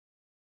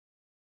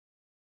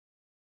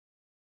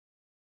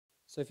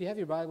So if you have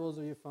your Bibles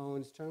or your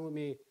phones, turn with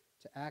me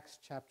to Acts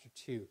chapter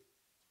 2.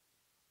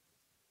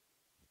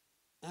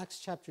 Acts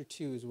chapter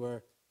 2 is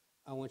where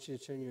I want you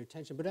to turn your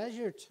attention. But as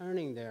you're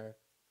turning there,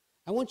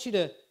 I want you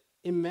to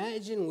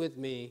imagine with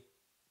me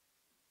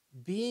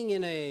being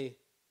in a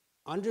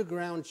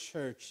underground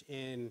church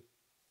in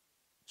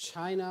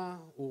China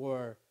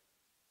or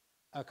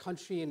a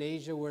country in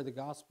Asia where the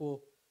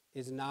gospel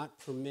is not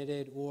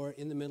permitted, or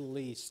in the Middle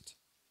East.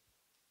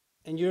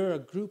 And you're a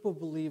group of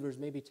believers,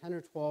 maybe 10 or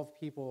 12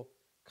 people,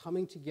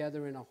 coming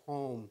together in a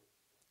home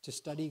to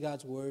study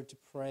God's word, to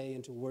pray,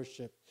 and to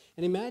worship.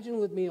 And imagine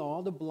with me,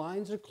 all the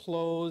blinds are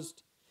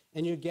closed,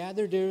 and you're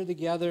gathered there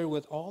together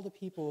with all the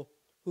people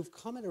who've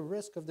come at a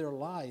risk of their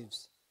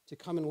lives to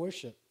come and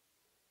worship.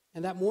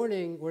 And that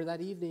morning or that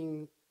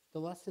evening,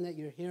 the lesson that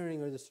you're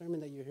hearing or the sermon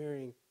that you're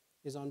hearing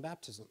is on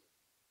baptism.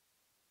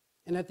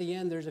 And at the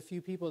end, there's a few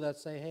people that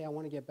say, hey, I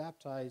want to get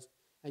baptized.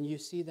 And you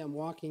see them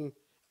walking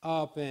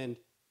up, and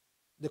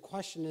the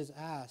question is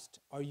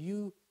asked, are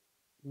you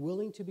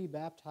willing to be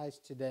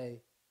baptized today,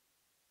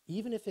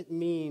 even if it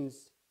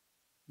means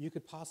you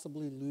could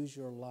possibly lose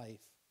your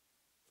life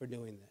for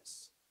doing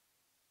this?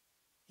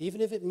 Even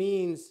if it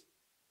means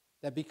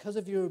that because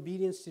of your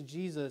obedience to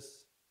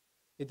Jesus,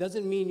 it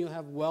doesn't mean you'll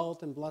have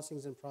wealth and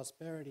blessings and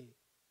prosperity,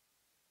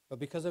 but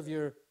because of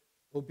your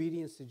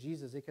obedience to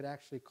Jesus, it could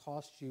actually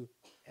cost you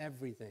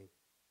everything.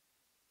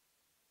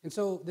 And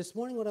so this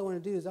morning what I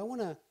want to do is I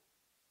want to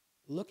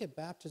look at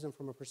baptism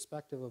from a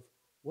perspective of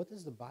what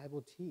does the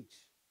Bible teach?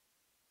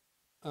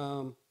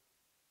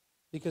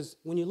 Because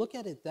when you look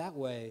at it that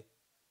way,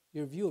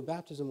 your view of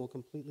baptism will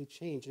completely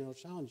change, and it'll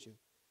challenge you.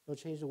 It'll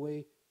change the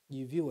way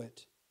you view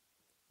it.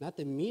 Not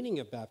the meaning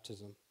of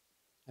baptism.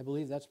 I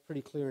believe that's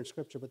pretty clear in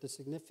Scripture, but the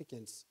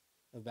significance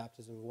of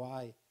baptism,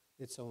 why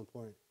it's so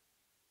important.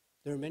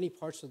 There are many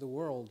parts of the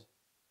world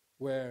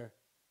where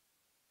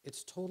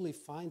it's totally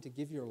fine to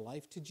give your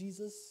life to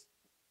Jesus.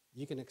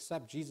 You can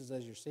accept Jesus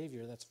as your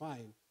Savior, that's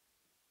fine.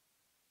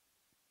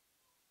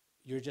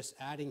 You're just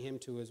adding him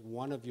to as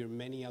one of your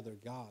many other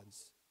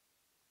gods.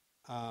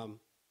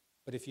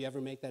 But if you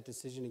ever make that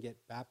decision to get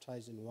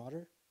baptized in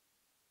water,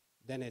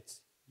 then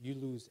you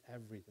lose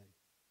everything.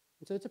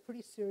 And so it's a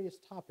pretty serious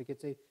topic.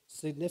 It's a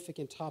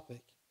significant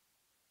topic.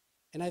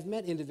 And I've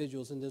met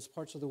individuals in those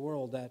parts of the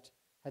world that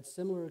had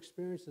similar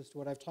experiences to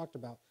what I've talked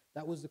about.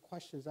 That was the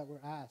questions that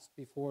were asked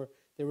before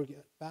they were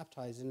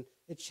baptized. And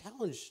it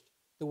challenged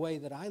the way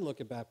that I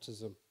look at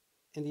baptism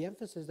and the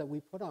emphasis that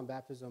we put on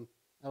baptism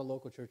at a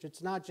local church.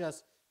 It's not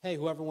just, hey,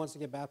 whoever wants to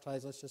get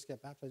baptized, let's just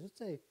get baptized.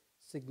 It's a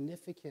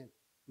significant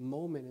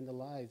moment in the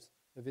lives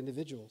of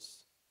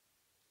individuals.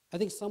 I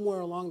think somewhere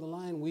along the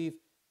line we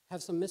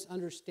have some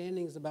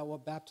misunderstandings about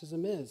what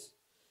baptism is.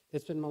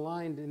 It's been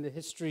maligned in the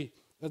history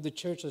of the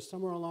church. So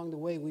somewhere along the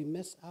way we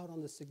miss out on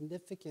the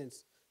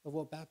significance of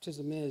what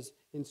baptism is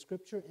in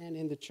Scripture and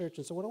in the church.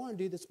 And so what I want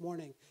to do this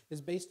morning is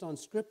based on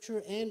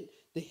Scripture and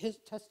the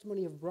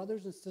testimony of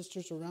brothers and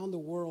sisters around the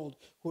world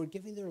who are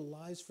giving their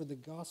lives for the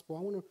gospel.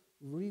 I want to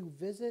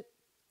revisit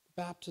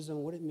baptism,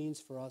 what it means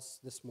for us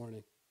this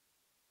morning.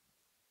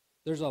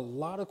 There's a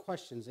lot of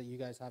questions that you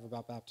guys have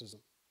about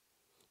baptism.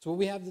 So what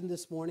we have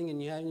this morning,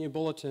 and you have in your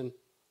bulletin,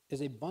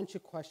 is a bunch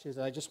of questions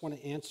that I just want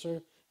to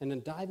answer and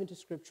then dive into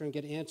Scripture and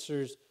get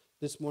answers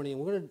this morning.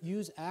 And we're going to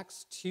use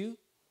Acts 2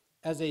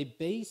 as a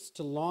base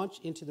to launch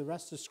into the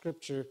rest of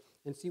Scripture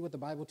and see what the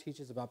Bible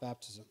teaches about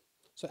baptism.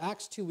 So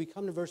Acts 2, we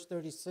come to verse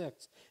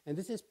 36, and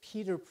this is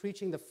Peter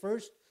preaching the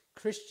first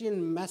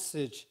Christian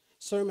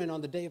sermon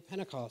on the day of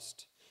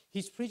Pentecost.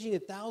 He's preaching to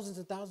thousands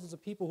and thousands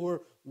of people who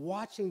are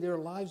watching their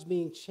lives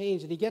being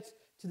changed, and he gets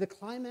to the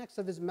climax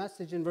of his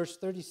message in verse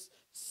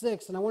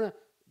 36, and I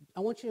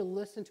want you to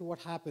listen to what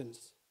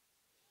happens.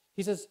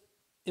 He says,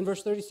 in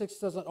verse 36, it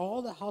says, let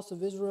all the house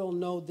of Israel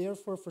know,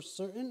 therefore, for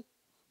certain,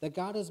 that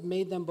God has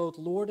made them both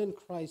Lord and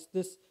Christ,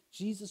 this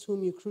Jesus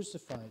whom you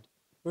crucified.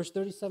 Verse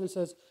 37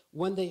 says,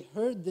 when they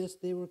heard this,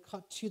 they were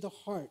cut to the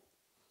heart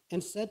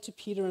and said to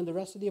Peter and the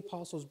rest of the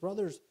apostles,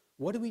 brothers,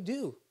 what do we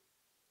do?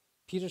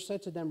 Peter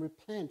said to them,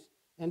 repent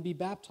and be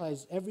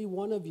baptized, every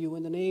one of you,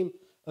 in the name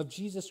of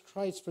Jesus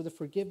Christ for the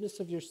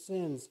forgiveness of your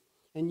sins,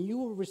 and you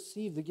will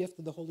receive the gift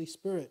of the Holy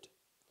Spirit.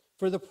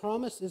 For the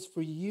promise is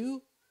for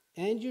you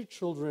and your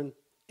children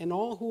and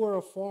all who are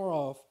afar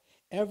off,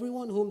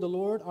 everyone whom the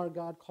Lord our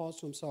God calls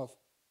to himself. I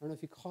don't know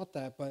if you caught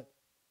that, but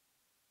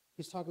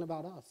he's talking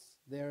about us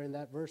there in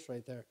that verse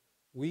right there.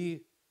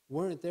 We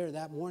weren't there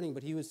that morning,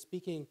 but he was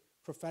speaking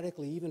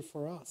prophetically even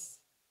for us.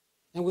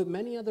 And with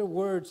many other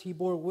words, he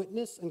bore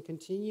witness and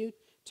continued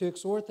to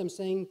exhort them,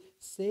 saying,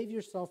 save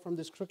yourself from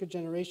this crooked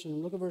generation.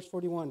 And look at verse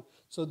 41.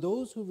 So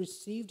those who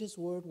received his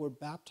word were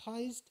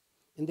baptized,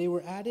 and they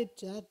were added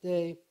that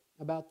day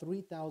about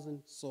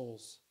 3,000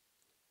 souls.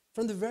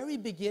 From the very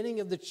beginning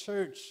of the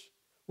church,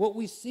 what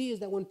we see is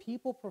that when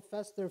people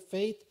profess their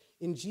faith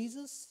in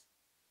Jesus,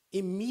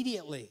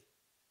 immediately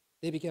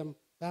they become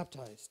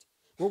baptized.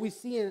 What we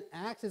see in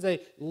Acts is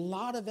a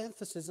lot of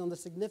emphasis on the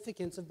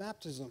significance of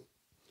baptism.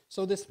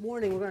 So this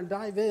morning we're going to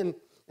dive in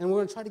And we're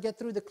going to try to get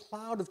through the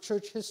cloud of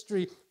church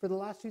history for the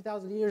last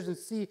 2,000 years and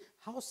see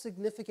how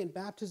significant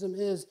baptism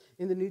is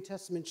in the New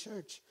Testament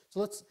church. So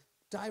let's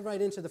dive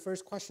right into the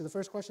first question. The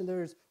first question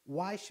there is,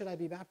 why should I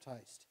be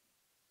baptized?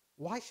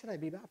 Why should I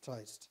be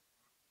baptized?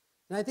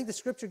 And I think the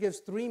scripture gives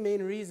three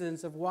main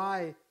reasons of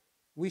why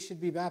we should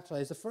be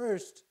baptized. The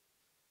first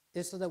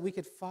is so that we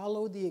could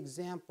follow the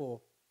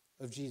example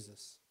of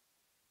Jesus.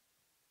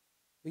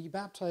 We get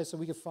baptized so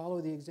we could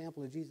follow the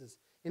example of Jesus.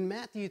 In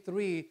Matthew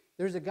 3,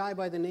 there's a guy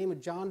by the name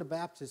of John the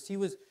Baptist. He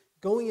was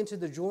going into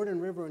the Jordan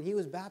River and he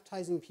was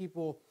baptizing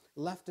people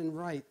left and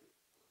right.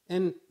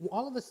 And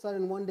all of a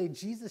sudden, one day,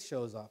 Jesus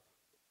shows up.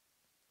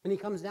 And he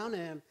comes down to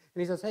him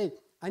and he says, hey,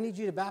 I need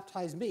you to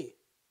baptize me.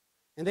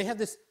 And they have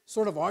this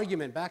sort of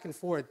argument back and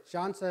forth.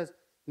 John says,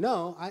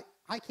 no,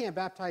 I can't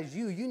baptize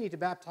you. You need to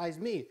baptize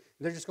me. And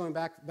they're just going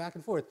back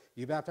and forth.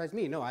 You baptize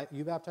me. No,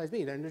 you baptize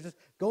me. And they're just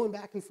going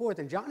back and forth.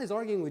 And John is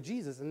arguing with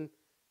Jesus. And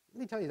let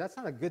me tell you, that's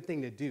not a good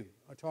thing to do,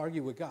 or to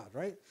argue with God,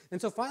 right?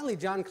 And so finally,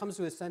 John comes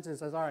to his senses and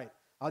says, all right,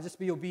 I'll just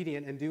be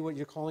obedient and do what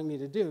you're calling me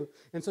to do.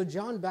 And so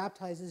John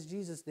baptizes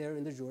Jesus there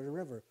in the Jordan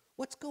River.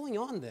 What's going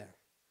on there?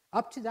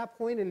 Up to that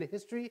point in the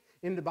history,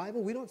 in the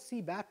Bible, we don't see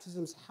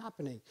baptisms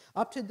happening.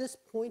 Up to this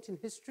point in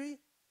history,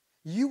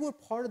 you were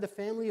part of the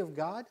family of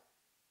God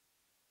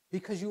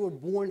because you were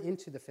born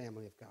into the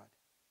family of God.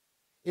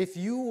 If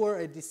you were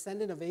a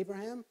descendant of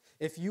Abraham,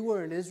 if you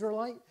were an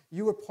Israelite,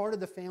 you were part of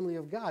the family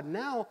of God.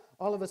 Now,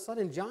 all of a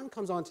sudden, John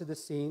comes onto the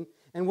scene,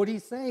 and what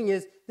he's saying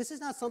is, this is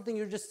not something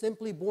you're just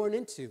simply born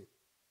into.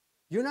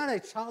 You're not a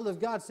child of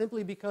God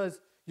simply because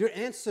your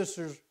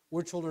ancestors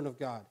were children of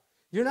God.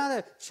 You're not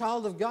a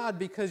child of God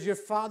because your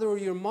father or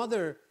your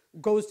mother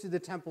goes to the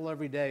temple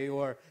every day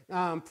or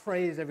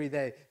prays every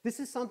day. This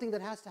is something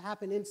that has to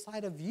happen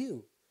inside of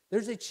you.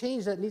 There's a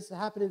change that needs to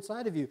happen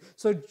inside of you.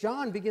 So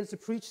John begins to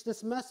preach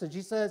this message.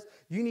 He says,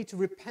 you need to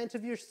repent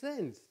of your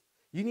sins.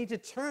 You need to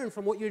turn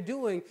from what you're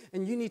doing,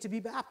 and you need to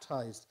be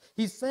baptized.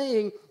 He's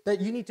saying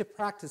that you need to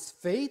practice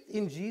faith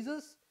in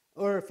Jesus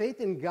or faith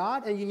in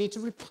God, and you need to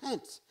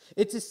repent.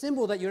 It's a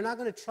symbol that you're not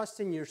going to trust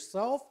in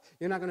yourself.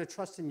 You're not going to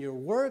trust in your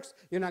works.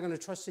 You're not going to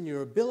trust in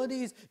your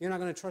abilities. You're not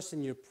going to trust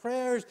in your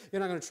prayers. You're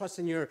not going to trust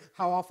in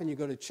how often you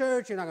go to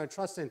church. You're not going to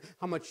trust in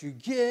how much you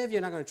give. You're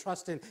not going to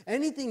trust in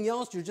anything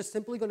else. You're just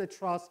simply going to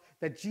trust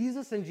that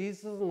Jesus and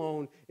Jesus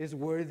alone is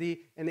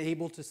worthy and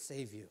able to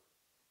save you.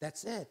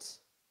 That's it.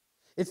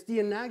 It's the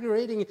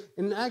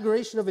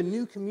inauguration of a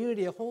new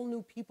community, a whole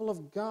new people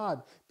of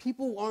God.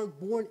 People aren't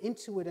born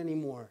into it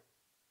anymore.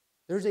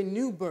 There's a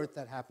new birth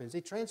that happens,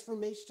 a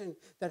transformation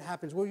that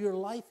happens where your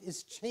life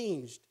is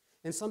changed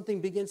and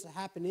something begins to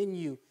happen in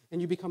you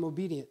and you become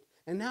obedient.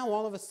 And now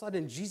all of a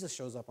sudden, Jesus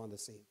shows up on the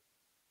scene.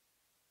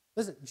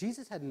 Listen,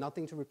 Jesus had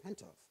nothing to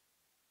repent of.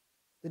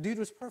 The dude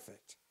was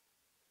perfect.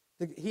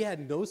 He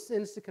had no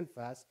sins to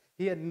confess.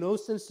 He had no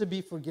sins to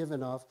be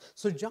forgiven of.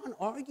 So John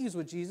argues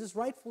with Jesus,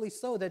 rightfully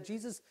so, that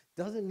Jesus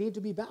doesn't need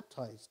to be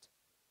baptized,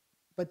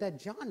 but that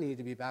John needed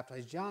to be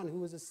baptized. John, who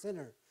was a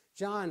sinner.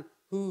 John,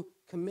 who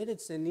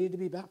committed sin, needed to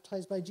be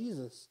baptized by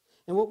Jesus.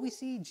 And what we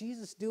see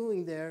Jesus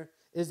doing there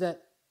is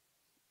that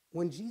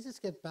when Jesus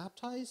gets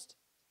baptized,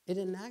 it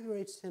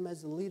inaugurates him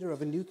as the leader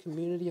of a new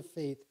community of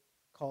faith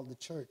called the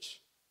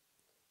church.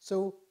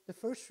 So the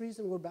first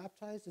reason we're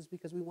baptized is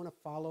because we want to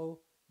follow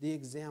the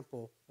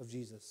example of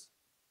Jesus.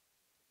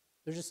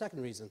 There's a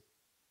second reason.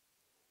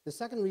 The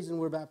second reason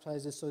we're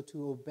baptized is so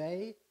to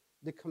obey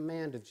the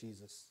command of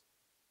Jesus.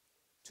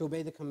 To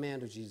obey the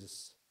command of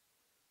Jesus.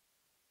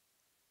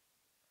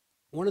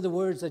 One of the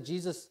last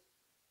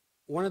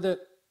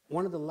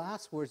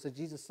words that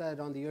Jesus said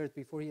on the earth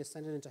before he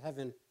ascended into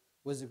heaven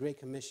was the Great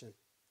Commission.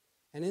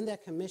 And in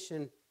that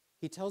commission,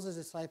 he tells his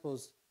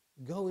disciples,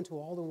 go into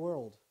all the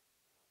world,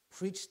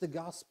 preach the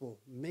gospel,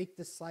 make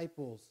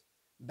disciples,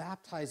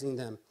 baptizing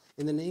them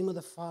in the name of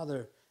the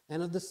Father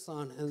and of the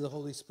Son and of the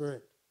Holy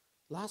Spirit.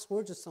 Last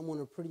words of someone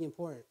are pretty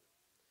important.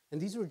 And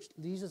these were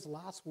Jesus'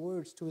 last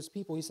words to his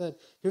people. He said,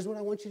 here's what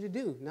I want you to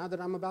do now that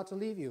I'm about to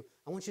leave you.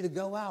 I want you to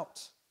go out.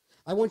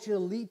 I want you to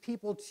lead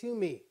people to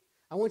me.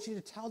 I want you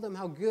to tell them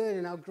how good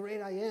and how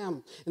great I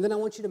am. And then I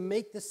want you to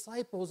make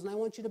disciples, and I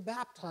want you to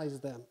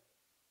baptize them.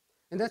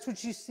 And that's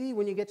what you see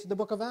when you get to the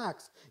book of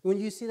Acts. When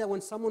you see that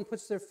when someone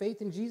puts their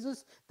faith in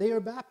Jesus, they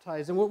are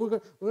baptized. And we're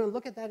going to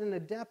look at that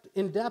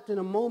in depth in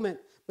a moment,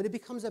 but it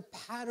becomes a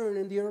pattern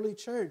in the early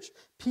church.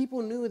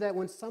 People knew that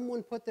when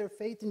someone put their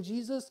faith in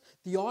Jesus,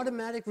 the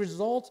automatic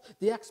result,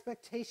 the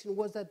expectation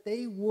was that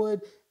they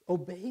would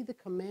obey the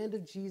command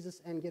of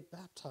Jesus and get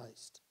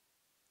baptized.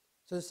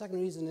 So the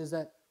second reason is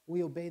that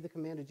we obey the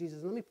command of Jesus.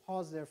 And let me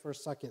pause there for a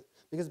second,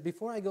 because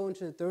before I go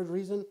into the third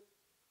reason,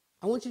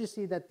 I want you to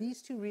see that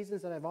these two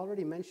reasons that I've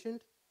already mentioned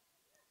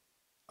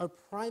are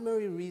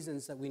primary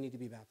reasons that we need to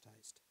be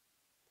baptized.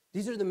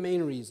 These are the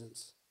main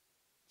reasons.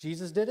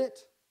 Jesus did it.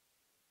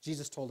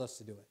 Jesus told us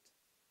to do it.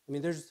 I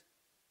mean,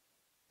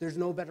 there's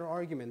no better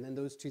argument than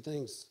those two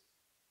things.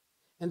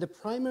 And the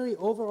primary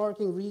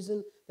overarching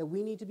reason that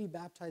we need to be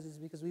baptized is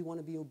because we want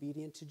to be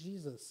obedient to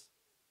Jesus.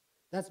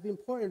 That's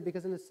important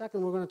because in a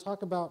second we're going to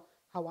talk about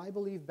how I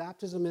believe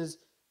baptism is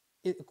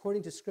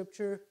according to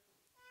Scripture,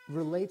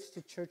 relates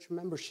to church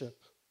membership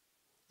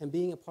and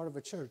being a part of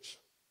a church.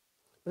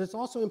 But it's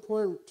also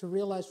important to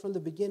realize from the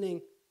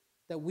beginning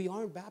that we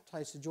aren't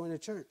baptized to join a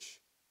church.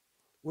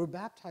 We're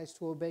baptized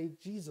to obey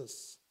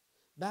Jesus.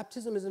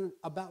 Baptism isn't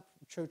about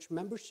church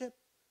membership.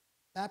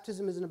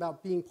 Baptism isn't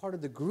about being part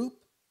of the group.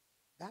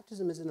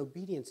 Baptism is an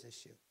obedience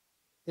issue.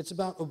 It's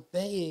about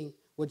obeying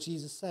what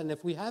Jesus said. And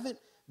if we haven't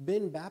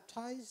been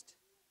baptized,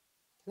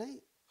 can I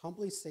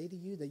humbly say to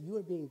you that you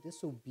are being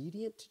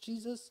disobedient to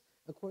Jesus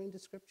according to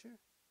Scripture?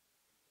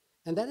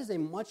 And that is a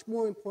much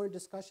more important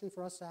discussion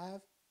for us to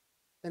have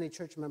than a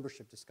church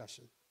membership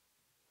discussion.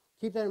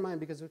 Keep that in mind,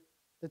 because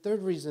the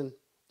third reason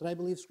that I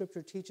believe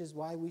Scripture teaches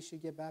why we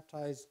should get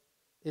baptized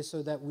is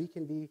so that we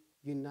can be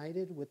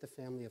united with the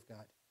family of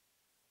God.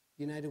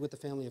 United with the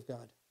family of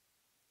God.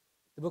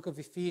 The book of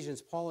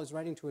Ephesians, Paul is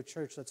writing to a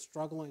church that's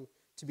struggling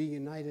to be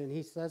united, and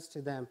he says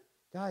to them,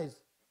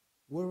 guys,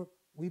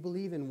 we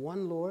believe in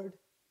one Lord,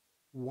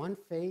 one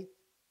faith,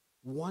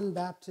 one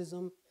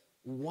baptism,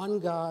 one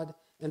God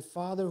and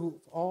Father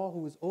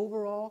who is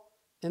over all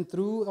and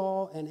through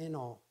all and in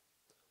all.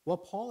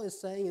 What Paul is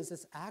saying is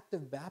this act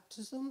of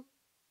baptism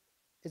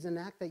is an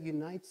act that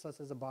unites us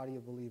as a body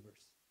of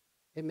believers.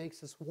 It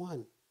makes us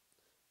one.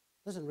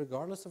 Listen,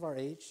 regardless of our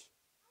age,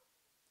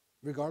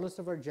 regardless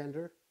of our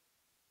gender,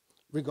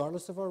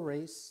 regardless of our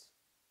race,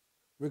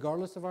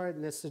 regardless of our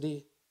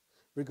ethnicity,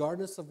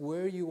 regardless of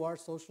where you are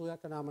socially,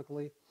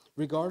 economically,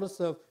 regardless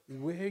of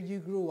where you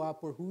grew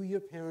up or who your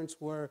parents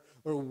were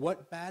or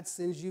what bad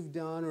sins you've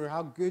done or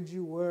how good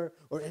you were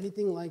or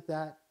anything like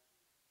that,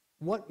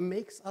 what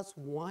makes us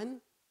one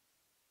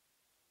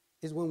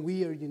is when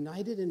we are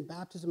united in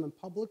baptism and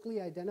publicly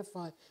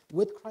identify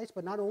with Christ,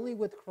 but not only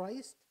with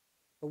Christ,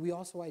 but we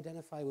also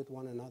identify with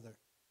one another.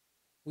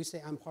 We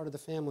say, I'm part of the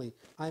family.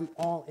 I'm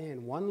all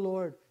in. One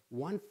Lord,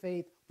 one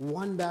faith,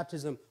 one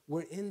baptism.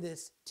 We're in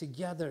this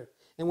together.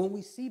 And when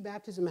we see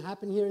baptism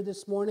happen here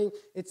this morning,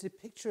 it's a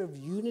picture of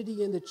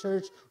unity in the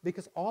church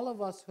because all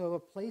of us who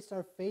have placed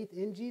our faith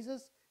in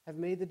Jesus have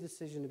made the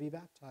decision to be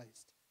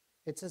baptized.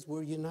 It says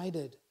we're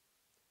united.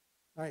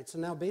 All right, so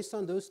now based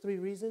on those three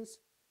reasons,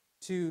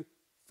 to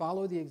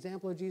follow the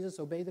example of Jesus,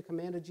 obey the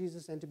command of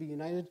Jesus, and to be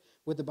united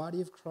with the body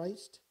of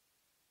Christ,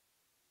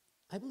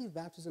 I believe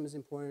baptism is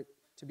important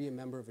to be a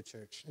member of a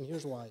church. And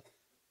here's why.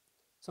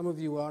 Some of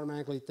you will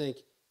automatically think,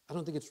 I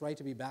don't think it's right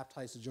to be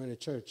baptized to join a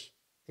church.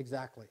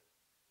 Exactly.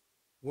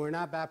 We're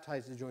not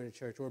baptized to join a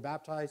church. We're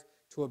baptized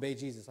to obey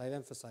Jesus. I've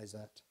emphasized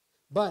that.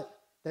 But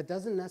that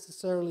doesn't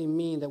necessarily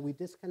mean that we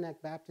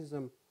disconnect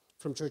baptism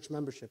from church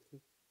membership.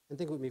 And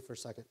think with me for a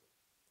second.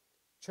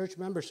 Church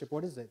membership,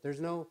 what is it? There's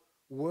no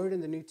word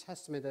in the New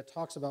Testament that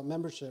talks about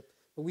membership,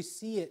 but we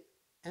see it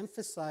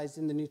emphasized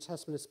in the New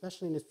Testament,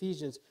 especially in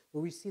Ephesians,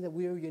 where we see that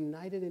we are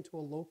united into a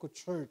local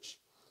church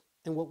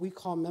and what we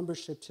call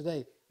membership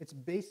today. It's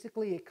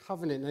basically a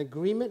covenant, an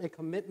agreement, a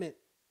commitment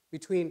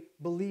between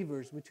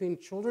believers, between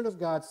children of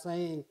God,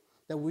 saying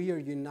that we are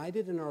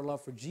united in our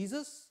love for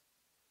Jesus,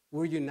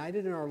 we're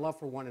united in our love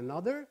for one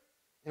another,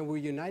 and we're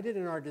united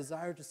in our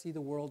desire to see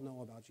the world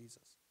know about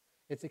Jesus.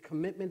 It's a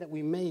commitment that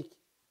we make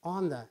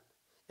on that.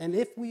 And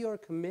if we are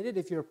committed,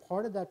 if you're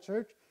part of that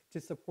church,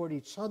 to support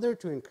each other,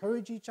 to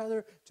encourage each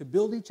other, to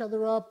build each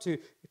other up, to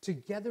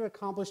together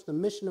accomplish the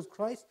mission of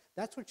Christ,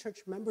 that's what church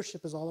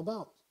membership is all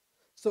about.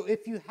 So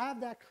if you have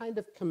that kind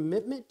of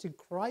commitment to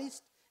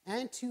Christ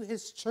and to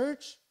his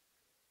church,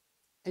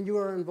 and you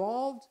are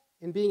involved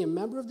in being a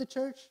member of the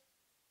church,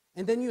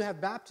 and then you have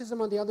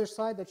baptism on the other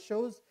side that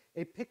shows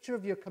a picture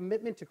of your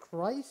commitment to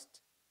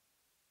Christ,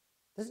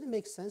 doesn't it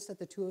make sense that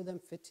the two of them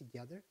fit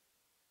together?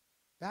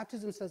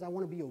 Baptism says, I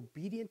want to be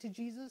obedient to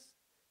Jesus.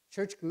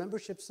 Church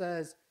membership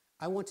says,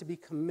 I want to be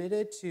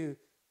committed to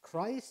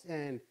Christ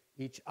and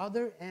each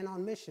other and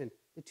on mission.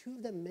 The two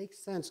of them make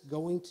sense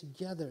going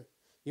together.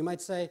 You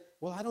might say,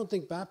 well, I don't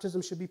think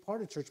baptism should be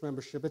part of church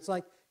membership. It's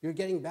like you're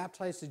getting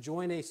baptized to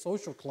join a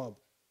social club.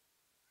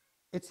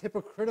 It's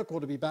hypocritical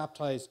to be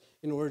baptized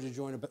in order to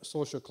join a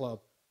social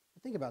club.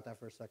 But think about that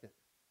for a second.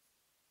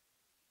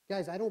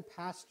 Guys, I don't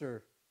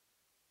pastor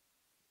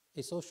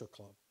a social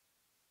club.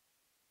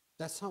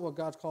 That's not what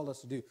God's called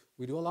us to do.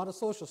 We do a lot of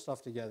social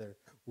stuff together.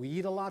 We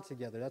eat a lot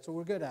together. That's what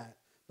we're good at.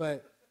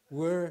 But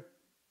we're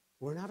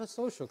not a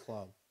social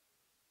club.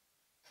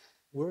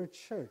 We're a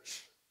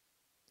church.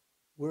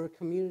 We're a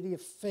community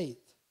of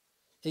faith,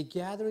 a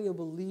gathering of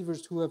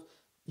believers who have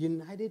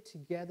united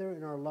together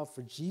in our love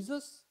for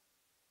Jesus,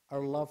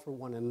 our love for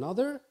one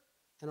another,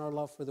 and our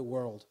love for the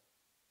world.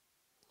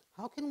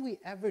 How can we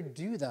ever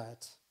do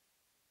that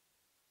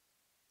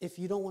if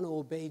you don't want to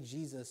obey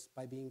Jesus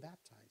by being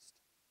baptized?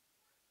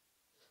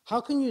 How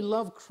can you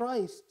love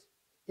Christ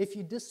if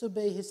you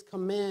disobey his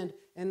command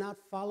and not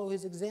follow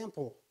his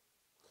example?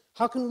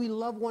 How can we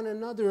love one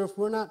another if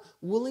we're not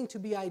willing to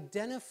be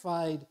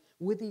identified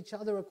with each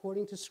other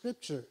according to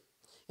Scripture?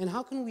 And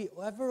how can we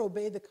ever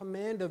obey the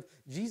command of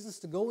Jesus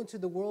to go into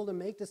the world and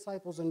make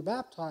disciples and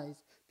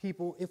baptize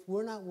people if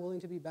we're not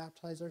willing to be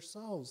baptized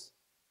ourselves?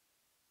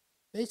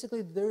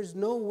 Basically, there's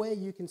no way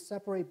you can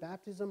separate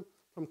baptism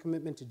from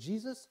commitment to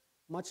Jesus,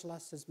 much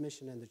less his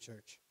mission in the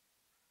church.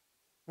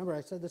 Remember,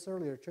 I said this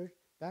earlier, church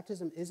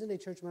baptism isn't a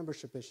church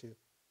membership issue.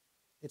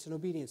 It's an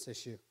obedience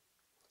issue.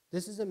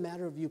 This is a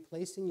matter of you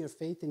placing your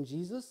faith in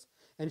Jesus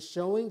and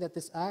showing that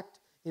this act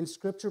in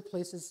Scripture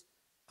places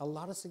a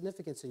lot of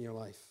significance in your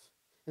life.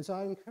 And so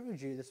I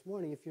encourage you this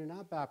morning, if you're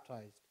not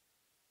baptized,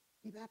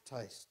 be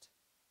baptized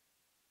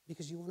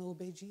because you want to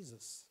obey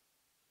Jesus,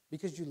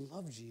 because you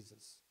love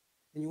Jesus,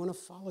 and you want to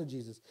follow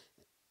Jesus.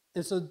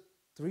 And so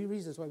 3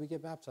 reasons why we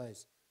get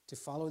baptized: to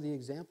follow the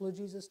example of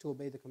Jesus, to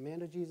obey the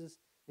command of Jesus,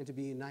 and to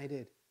be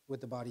united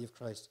with the body of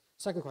Christ.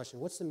 Second question,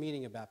 what's the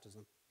meaning of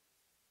baptism?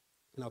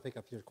 And I'll pick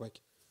up here quick.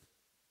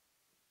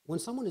 When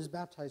someone is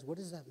baptized, what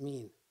does that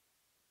mean?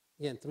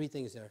 Again, 3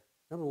 things there.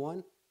 Number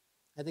 1,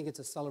 I think it's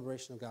a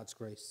celebration of God's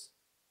grace.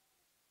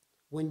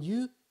 When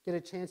you get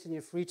a chance in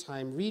your free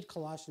time, read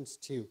Colossians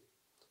 2.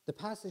 The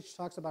passage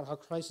talks about how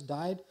Christ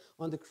died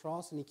on the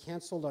cross and he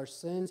canceled our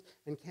sins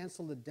and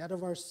canceled the debt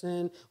of our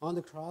sin on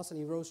the cross, and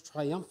he rose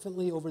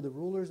triumphantly over the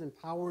rulers and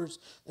powers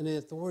and the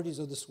authorities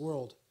of this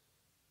world.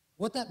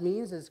 What that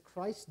means is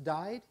Christ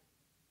died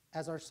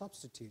as our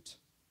substitute.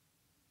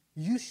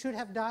 You should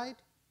have died.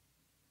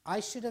 I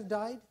should have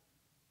died.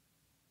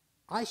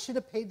 I should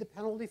have paid the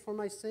penalty for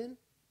my sin.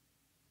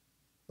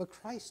 But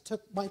Christ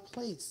took my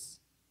place.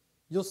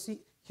 You'll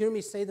hear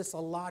me say this a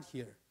lot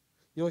here.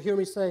 You'll hear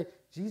me say,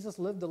 Jesus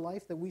lived the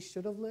life that we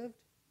should have lived.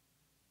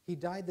 He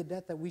died the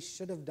death that we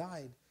should have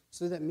died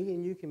so that me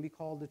and you can be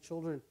called the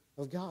children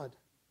of God.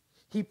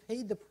 He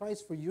paid the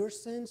price for your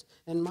sins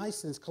and my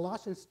sins.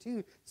 Colossians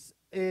 2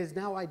 is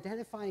now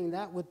identifying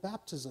that with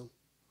baptism.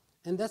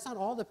 And that's not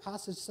all the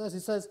passage says.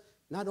 It says,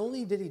 not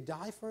only did he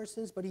die for our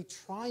sins, but he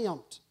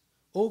triumphed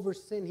over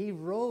sin. He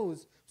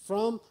rose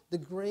from the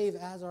grave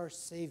as our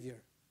Savior.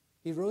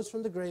 He rose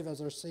from the grave as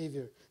our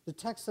Savior. The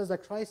text says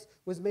that Christ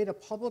was made a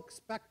public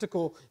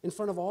spectacle in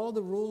front of all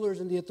the rulers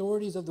and the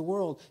authorities of the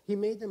world. He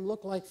made them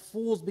look like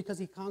fools because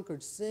he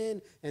conquered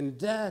sin and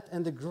death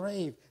and the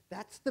grave.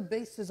 That's the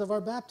basis of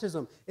our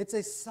baptism. It's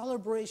a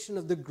celebration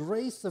of the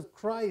grace of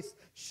Christ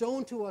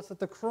shown to us at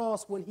the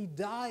cross when he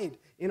died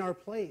in our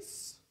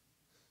place.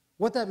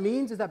 What that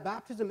means is that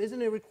baptism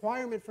isn't a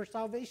requirement for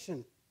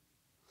salvation.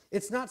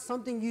 It's not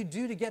something you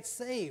do to get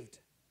saved.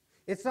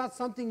 It's not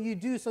something you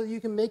do so that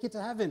you can make it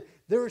to heaven.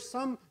 There are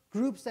some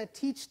groups that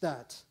teach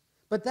that.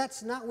 But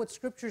that's not what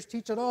Scriptures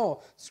teach at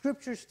all.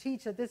 Scriptures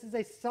teach that this is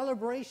a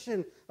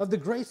celebration of the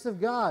grace of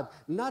God,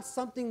 not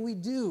something we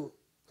do.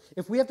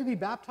 If we have to be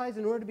baptized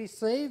in order to be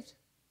saved,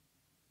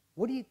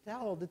 what do you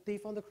tell the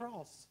thief on the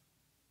cross?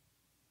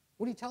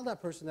 What do you tell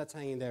that person that's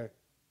hanging there?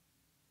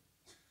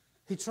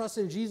 He trusts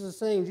in Jesus,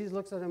 saying, Jesus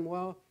looks at him,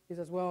 he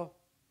says,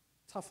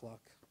 tough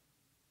luck.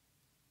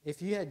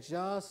 If you had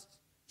just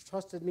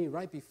trusted me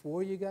right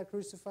before you got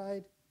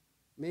crucified,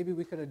 maybe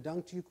we could have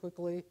dunked you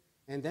quickly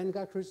and then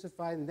got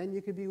crucified, and then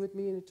you could be with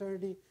me in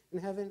eternity in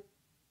heaven.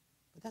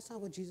 But that's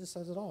not what Jesus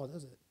says at all,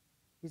 does it?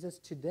 He says,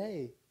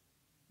 today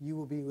you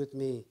will be with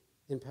me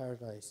in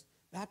paradise.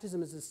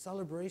 Baptism is a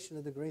celebration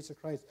of the grace of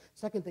Christ.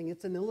 Second thing,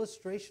 it's an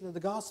illustration of the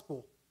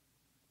gospel.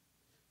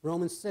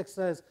 Romans 6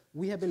 says,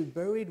 we have been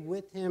buried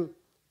with him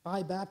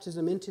by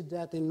baptism into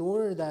death, in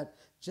order that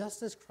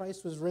just as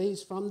Christ was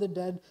raised from the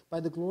dead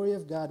by the glory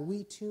of God,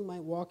 we too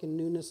might walk in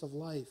newness of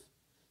life.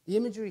 The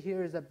imagery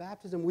here is that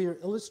baptism, we are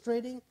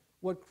illustrating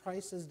what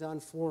Christ has done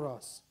for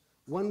us.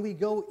 When we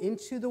go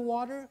into the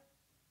water,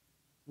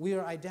 we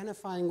are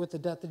identifying with the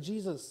death of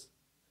Jesus.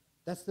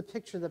 That's the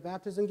picture that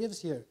baptism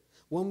gives here.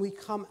 When we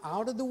come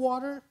out of the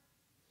water,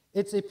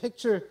 it's a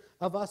picture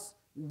of us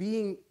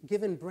being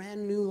given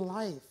brand new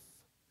life.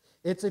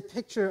 It's a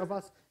picture of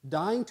us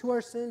dying to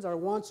our sins, our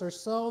wants,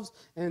 ourselves,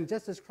 and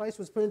just as Christ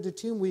was put into the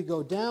tomb, we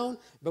go down,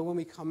 but when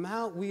we come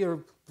out, we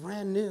are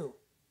brand new.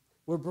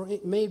 We're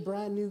made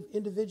brand new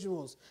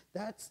individuals.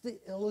 That's the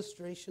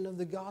illustration of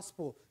the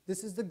gospel.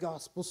 This is the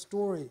gospel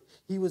story.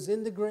 He was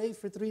in the grave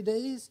for 3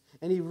 days,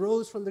 and he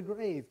rose from the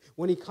grave.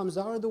 When he comes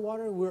out of the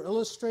water, we're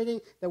illustrating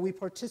that we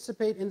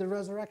participate in the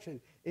resurrection.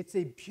 It's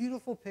a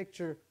beautiful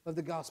picture of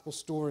the gospel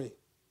story.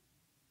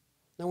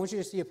 Now, I want you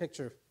to see a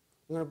picture.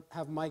 I'm going to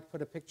have Mike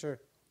put a picture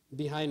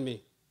behind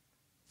me.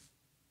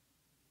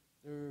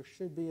 There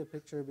should be a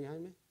picture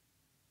behind me.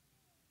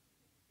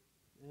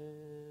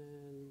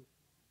 And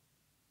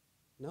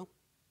no?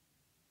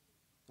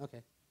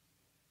 Okay.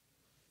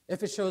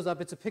 If it shows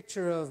up, it's a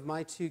picture of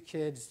my 2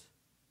 kids.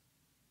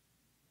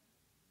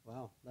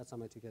 Wow, that's not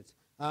my 2 kids.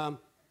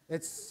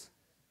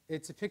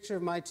 It's a picture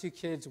of my 2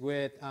 kids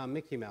with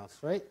Mickey Mouse,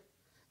 right?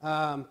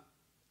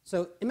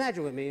 So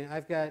imagine with me,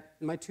 I've got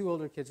my 2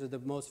 older kids are the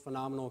most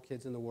phenomenal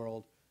kids in the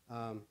world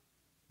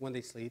when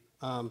they sleep.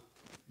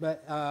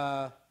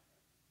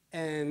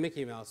 And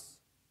Mickey Mouse.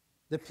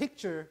 The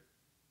picture,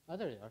 there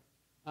they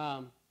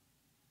are.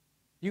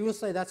 You will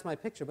say that's my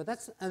picture, but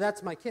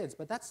that's my kids,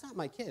 but that's not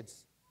my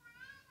kids.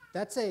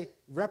 That's a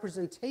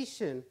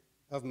representation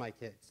of my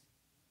kids.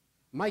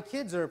 My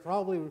kids are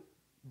probably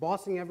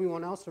bossing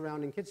everyone else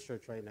around in kids'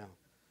 church right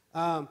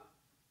now.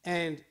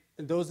 And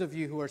those of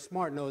you who are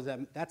smart know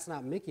that that's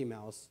not Mickey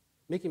Mouse.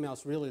 Mickey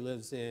Mouse really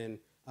lives in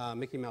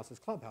Mickey Mouse's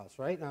clubhouse,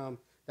 right?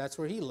 That's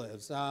where he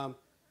lives.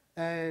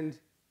 And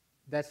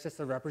that's just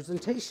a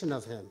representation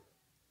of him.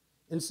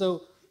 And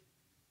so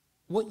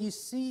what you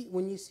see,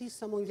 when you see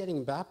someone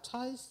getting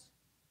baptized,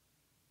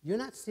 you're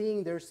not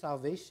seeing their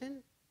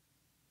salvation.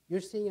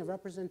 You're seeing a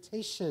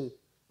representation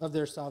of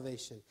their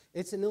salvation.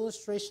 It's an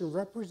illustration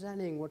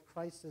representing what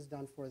Christ has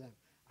done for them.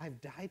 I've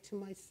died to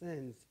my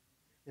sins,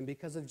 and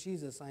because of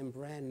Jesus, I'm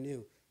brand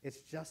new.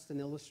 It's just an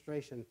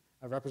illustration,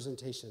 a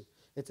representation.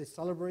 It's a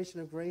celebration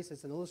of grace.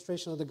 It's an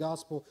illustration of the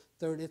gospel.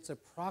 Third, it's a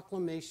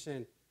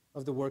proclamation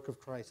of the work of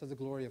Christ, of the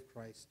glory of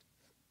Christ.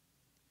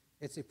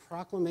 It's a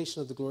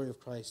proclamation of the glory of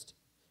Christ.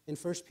 In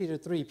 1 Peter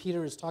 3,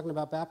 Peter is talking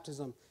about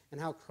baptism and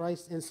how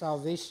Christ in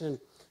salvation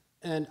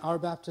and our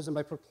baptism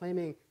by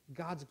proclaiming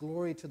God's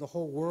glory to the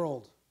whole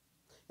world.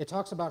 It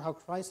talks about how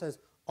Christ has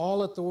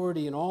all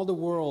authority in all the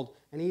world,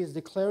 and he is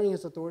declaring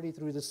his authority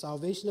through the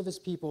salvation of his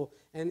people,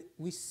 and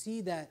we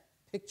see that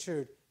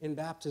pictured in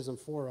baptism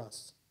for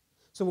us.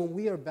 So when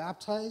we are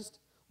baptized,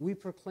 we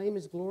proclaim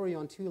his glory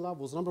on two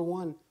levels. Number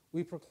one,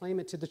 we proclaim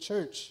it to the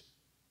church.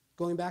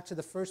 Going back to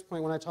the first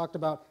point when I talked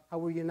about how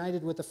we're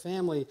united with the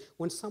family,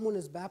 when someone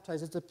is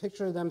baptized, it's a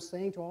picture of them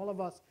saying to all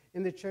of us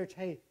in the church,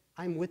 hey,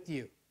 I'm with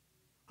you.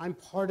 I'm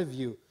part of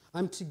you.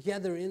 I'm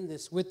together in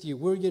this with you.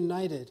 We're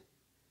united.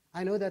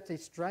 I know that's a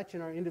stretch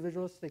in our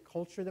individualistic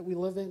culture that we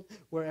live in,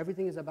 where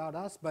everything is about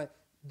us, but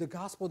the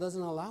gospel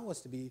doesn't allow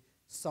us to be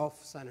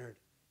self-centered.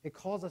 It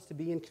calls us to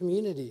be in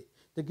community.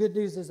 The good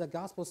news is that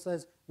gospel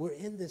says we're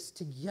in this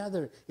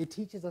together. It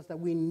teaches us that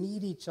we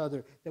need each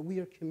other, that we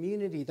are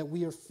community, that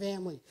we are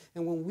family.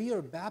 And when we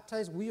are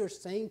baptized, we are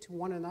saying to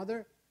one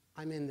another,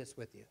 I'm in this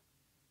with you.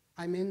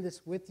 I'm in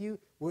this with you.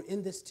 We're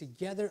in this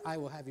together. I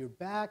will have your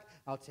back.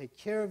 I'll take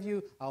care of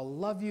you. I'll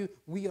love you.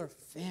 We are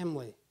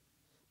family.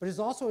 But it's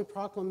also a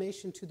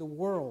proclamation to the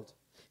world.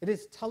 It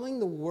is telling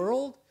the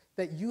world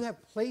that you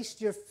have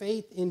placed your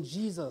faith in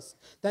Jesus,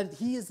 that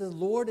he is the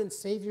Lord and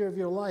Savior of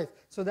your life.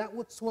 So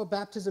that's what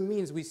baptism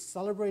means. We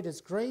celebrate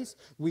his grace,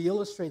 we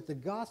illustrate the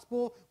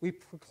gospel, we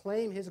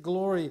proclaim his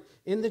glory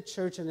in the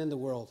church and in the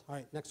world. All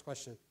right, next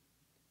question.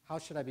 How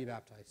should I be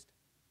baptized?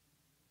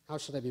 How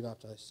should I be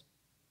baptized?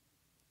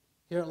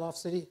 Here at Loft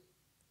City,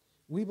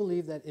 we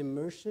believe that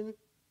immersion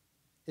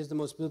is the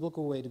most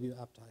biblical way to be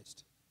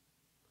baptized.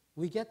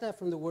 We get that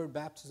from the word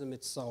baptism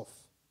itself.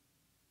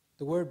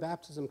 The word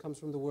baptism comes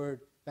from the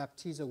word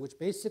baptizo, which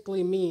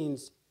basically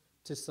means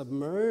to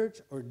submerge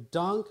or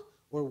dunk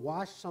or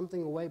wash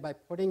something away by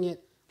putting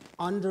it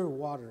under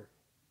water.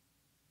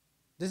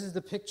 This is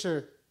the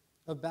picture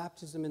of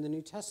baptism in the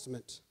New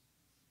Testament.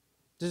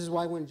 This is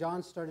why when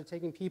John started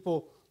taking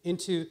people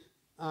into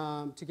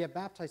to get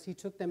baptized, he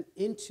took them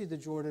into the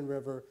Jordan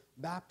River,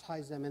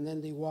 baptized them, and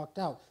then they walked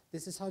out.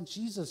 This is how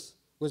Jesus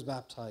was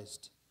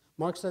baptized.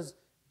 Mark says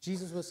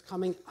Jesus was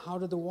coming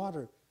out of the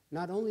water.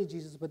 Not only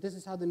Jesus, but this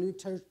is how the New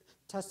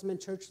Testament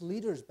church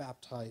leaders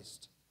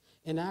baptized.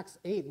 In Acts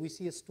 8, we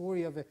see a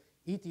story of an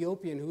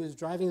Ethiopian who is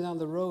driving down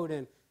the road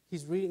and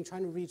he's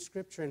trying to read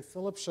scripture, and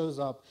Philip shows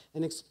up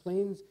and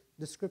explains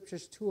the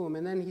scriptures to him.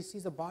 And then he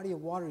sees a body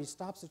of water. He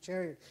stops the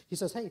chariot. He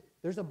says, hey,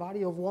 there's a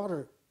body of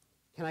water.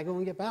 Can I go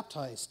and get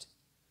baptized?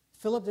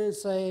 Philip didn't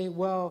say,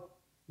 well,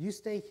 you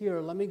stay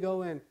here. Let me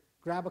go and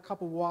grab a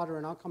cup of water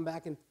and I'll come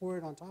back and pour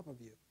it on top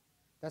of you.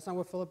 That's not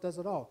what Philip does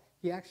at all.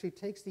 He actually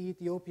takes the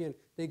Ethiopian.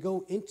 They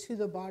go into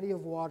the body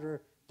of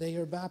water. They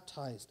are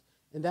baptized.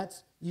 And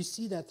you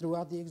see that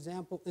throughout the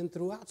example and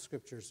throughout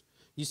scriptures.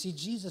 You see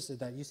Jesus did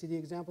that. You see the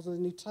examples of the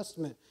New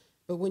Testament.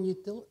 But when you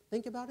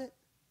think about it,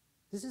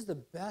 this is the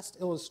best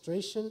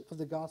illustration of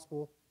the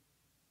gospel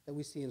that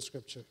we see in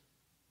scripture.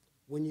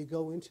 When you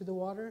go into the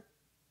water,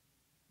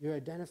 you're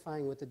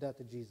identifying with the death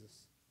of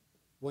Jesus.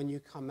 When you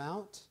come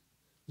out,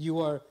 you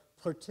are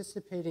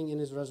participating in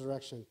his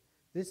resurrection.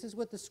 This is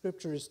what the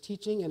scripture is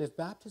teaching, and if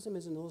baptism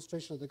is an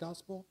illustration of the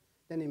gospel,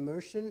 then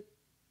immersion,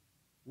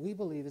 we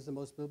believe, is the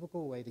most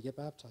biblical way to get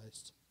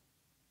baptized.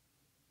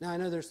 Now, I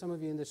know there's some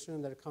of you in this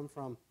room that have come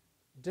from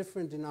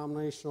different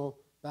denominational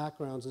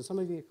backgrounds, and some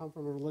of you come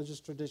from a religious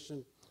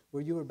tradition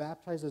where you were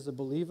baptized as a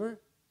believer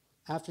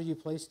after you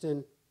placed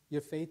in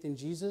your faith in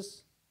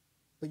Jesus,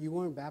 but you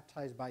weren't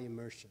baptized by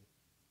immersion.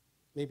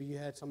 Maybe you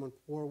had someone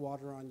pour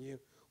water on you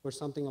or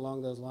something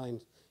along those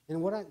lines.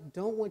 And what I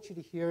don't want you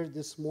to hear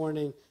this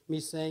morning, me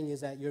saying,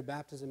 is that your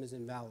baptism is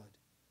invalid.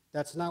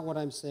 That's not what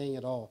I'm saying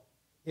at all.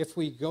 If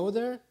we go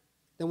there,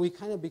 then we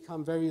kind of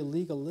become very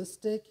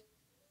legalistic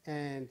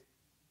and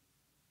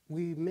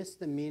we miss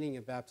the meaning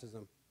of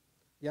baptism.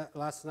 Yeah,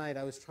 last night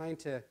I was trying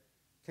to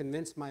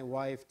convince my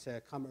wife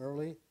to come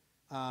early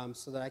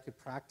so that I could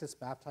practice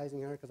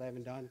baptizing her because I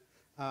haven't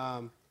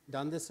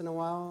done this in a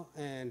while.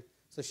 And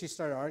so she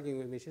started arguing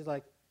with me. She's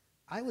like,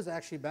 I was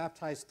actually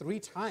baptized 3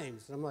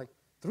 times. And I'm like,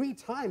 3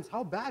 times?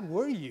 How bad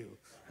were you?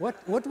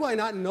 What do I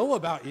not know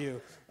about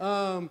you?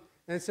 And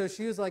so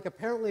she was like,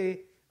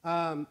 apparently,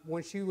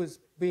 when she was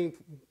being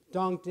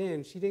dunked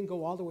in, she didn't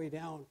go all the way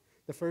down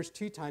the first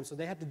 2 times, so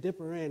they had to dip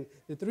her in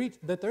the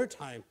 3rd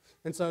time.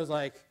 And so I was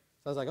like,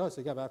 So I was like, oh, so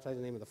you got baptized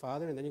in the name of the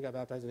Father, and then you got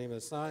baptized in the name of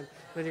the Son,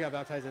 then you got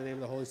baptized in the name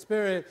of the Holy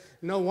Spirit.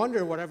 No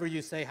wonder whatever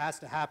you say has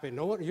to happen.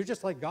 No wonder, you're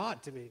just like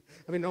God to me.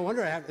 I mean, no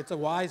wonder it's a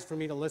wise for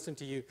me to listen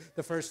to you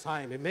the first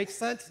time. It makes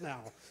sense now.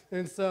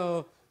 And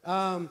so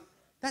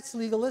that's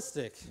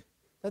legalistic.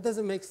 That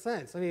doesn't make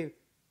sense. I mean,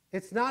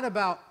 it's not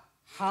about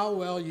how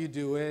well you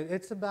do it.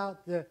 It's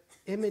about the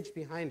image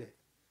behind it.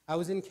 I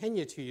was in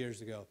Kenya 2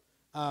 years ago.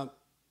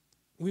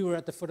 We were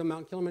at the foot of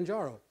Mount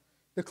Kilimanjaro.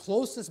 The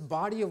closest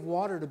body of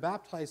water to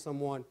baptize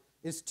someone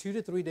is 2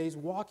 to 3 days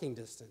walking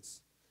distance.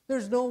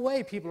 There's no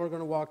way people are going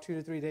to walk 2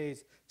 to 3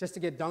 days just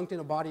to get dunked in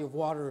a body of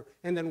water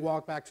and then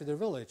walk back to their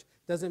village.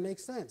 Doesn't make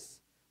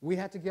sense. We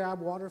had to grab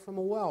water from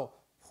a well,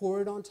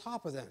 pour it on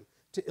top of them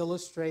to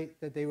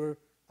illustrate that they were,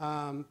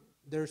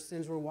 their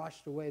sins were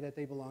washed away, that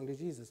they belong to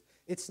Jesus.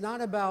 It's not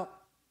about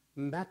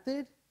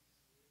method.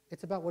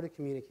 It's about what it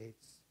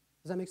communicates.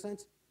 Does that make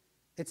sense?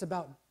 It's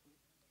about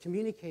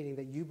communicating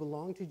that you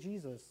belong to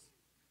Jesus,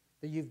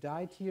 that you've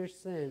died to your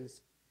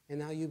sins, and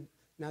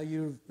now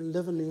you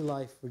live a new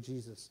life for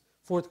Jesus.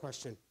 Fourth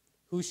question,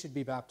 who should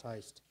be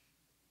baptized?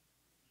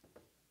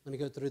 Let me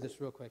go through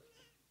this real quick.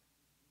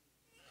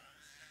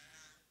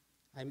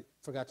 I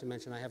forgot to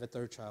mention I have a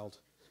third child.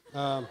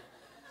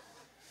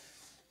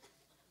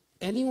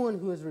 Anyone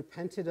who has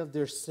repented of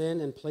their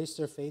sin and placed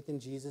their faith in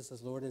Jesus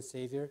as Lord and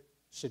Savior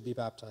should be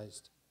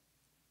baptized.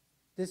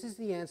 This is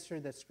the answer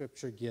that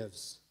Scripture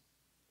gives.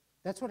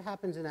 That's what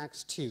happens in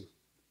Acts 2.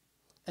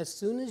 As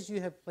soon as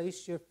you have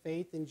placed your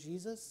faith in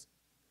Jesus,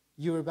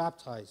 you are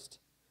baptized.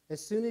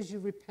 As soon as you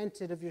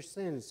repented of your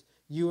sins,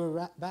 you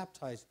are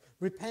baptized.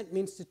 Repent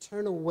means to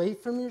turn away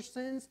from your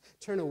sins,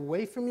 turn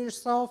away from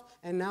yourself,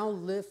 and now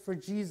live for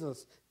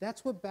Jesus.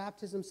 That's what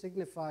baptism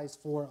signifies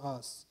for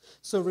us.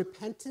 So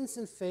repentance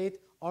and faith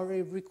are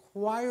a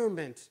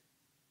requirement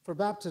for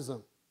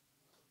baptism.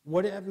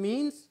 What it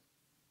means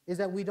is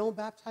that we don't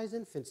baptize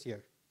infants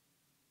here.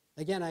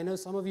 Again, I know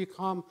some of you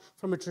come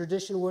from a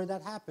tradition where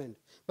that happened.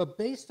 But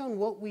based on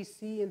what we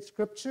see in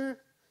Scripture,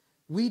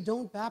 we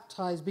don't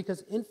baptize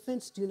because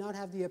infants do not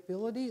have the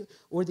ability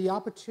or the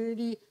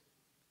opportunity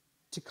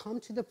to come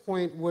to the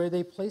point where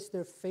they place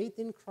their faith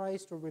in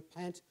Christ or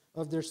repent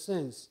of their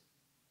sins.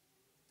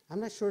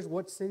 I'm not sure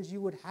what sins you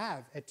would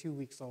have at 2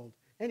 weeks old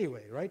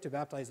anyway, right, to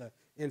baptize an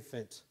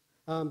infant.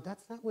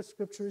 That's not what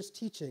Scripture is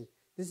teaching.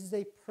 This is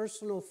a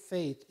personal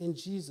faith in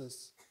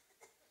Jesus.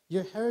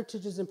 Your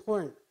heritage is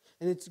important.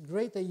 And it's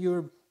great that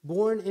you're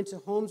born into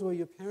homes where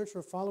your parents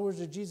were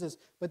followers of Jesus,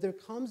 but there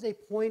comes a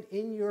point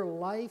in your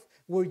life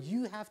where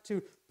you have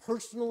to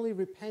personally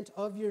repent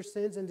of your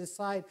sins and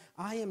decide,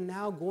 I am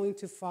now going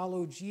to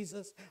follow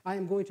Jesus. I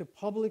am going to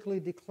publicly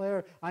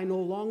declare, I no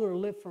longer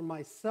live for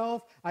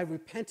myself. I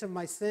repent of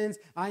my sins.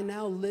 I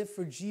now live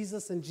for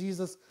Jesus and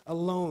Jesus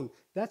alone.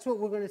 That's what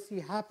we're going to see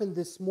happen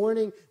this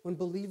morning when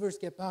believers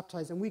get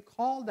baptized. And we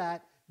call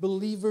that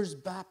believer's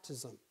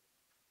baptism.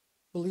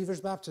 Believer's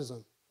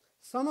baptism.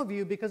 Some of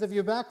you, because of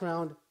your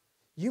background,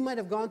 you might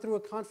have gone through a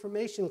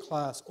confirmation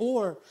class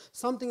or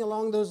something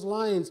along those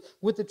lines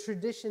with the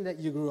tradition that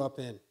you grew up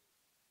in.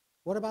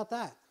 What about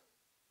that?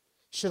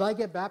 Should I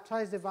get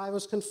baptized if I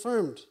was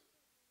confirmed?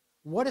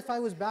 What if I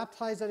was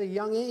baptized at a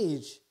young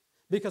age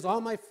because all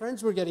my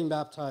friends were getting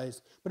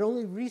baptized, but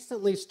only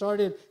recently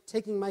started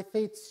taking my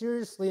faith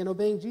seriously and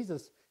obeying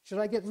Jesus? Should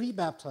I get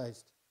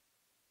rebaptized?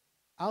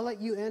 I'll let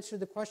you answer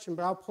the question,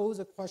 but I'll pose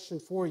a question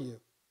for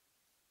you.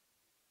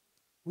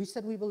 We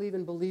said we believe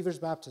in believer's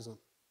baptism.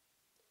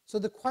 So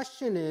the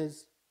question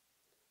is,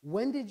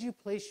 when did you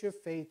place your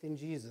faith in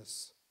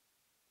Jesus?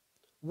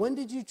 When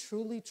did you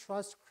truly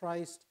trust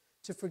Christ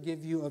to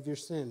forgive you of your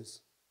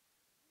sins?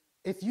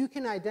 If you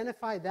can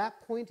identify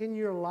that point in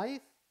your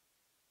life,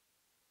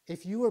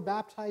 if you were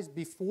baptized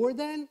before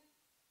then,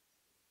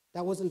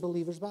 that wasn't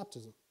believer's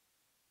baptism.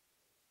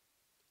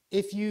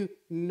 If you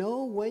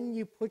know when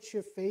you put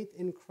your faith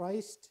in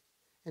Christ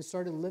and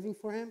started living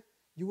for Him,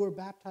 you were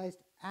baptized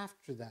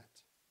after that.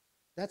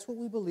 That's what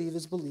we believe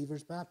is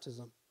believer's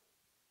baptism.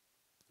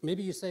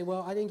 Maybe you say,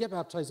 well, I didn't get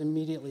baptized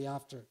immediately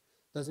after.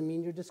 Doesn't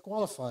mean you're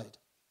disqualified.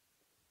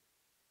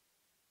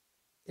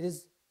 It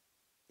is,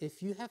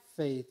 if you have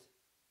faith,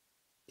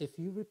 if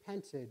you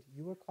repented,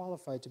 you are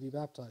qualified to be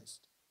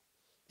baptized.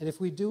 And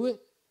if we do it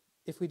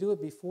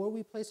before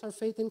we place our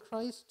faith in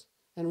Christ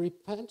and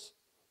repent,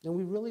 then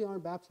we really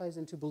aren't baptized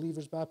into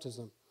believer's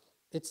baptism.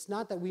 It's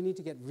not that we need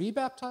to get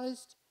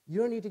rebaptized. You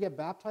don't need to get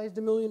baptized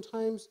a million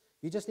times.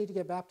 You just need to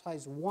get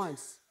baptized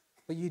once,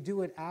 but you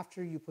do it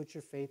after you put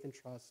your faith and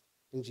trust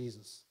in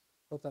Jesus.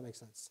 Hope that makes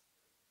sense.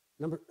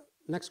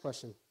 Next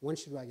question, when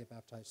should I get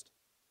baptized?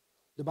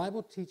 The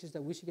Bible teaches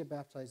that we should get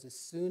baptized as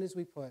soon as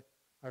we put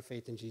our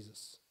faith in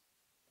Jesus.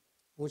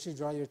 I want you to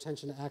draw your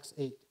attention to Acts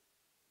 8.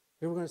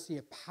 Here we're going to see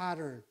a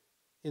pattern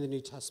in the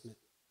New Testament,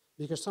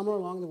 because somewhere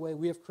along the way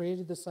we have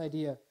created this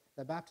idea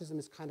that baptism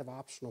is kind of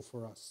optional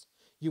for us.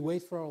 You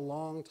wait for a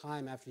long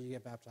time after you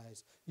get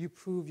baptized. You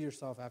prove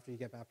yourself after you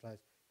get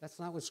baptized. That's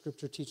not what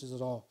Scripture teaches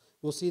at all.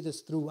 We'll see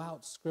this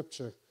throughout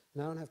Scripture.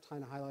 And I don't have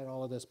time to highlight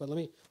all of this, but let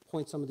me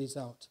point some of these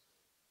out.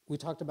 We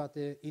talked about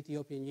the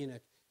Ethiopian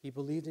eunuch. He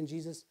believed in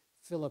Jesus.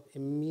 Philip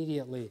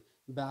immediately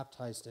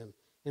baptized him.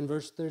 In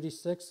verse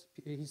 36,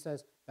 he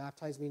says,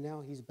 baptize me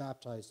now. He's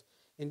baptized.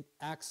 In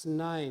Acts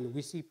 9,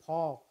 we see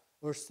Paul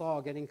or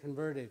Saul getting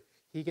converted.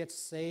 He gets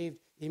saved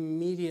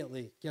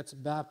immediately, gets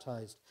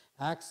baptized.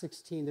 Acts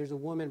 16, there's a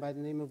woman by the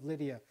name of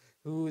Lydia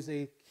who is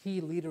a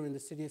key leader in the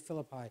city of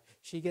Philippi.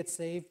 She gets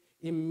saved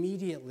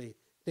immediately.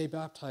 They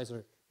baptize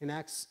her. In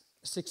Acts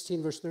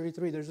 16, verse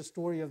 33, there's a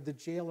story of the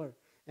jailer.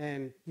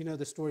 And you know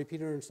the story,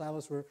 Paul and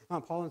Silas were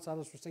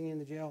singing in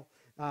the jail.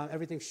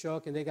 Everything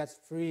shook and they got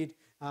freed.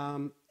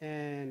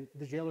 And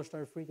the jailer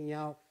started freaking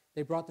out.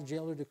 They brought the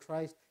jailer to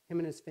Christ. Him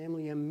and his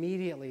family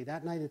immediately,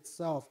 that night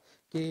itself,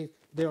 gave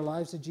their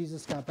lives to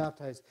Jesus, got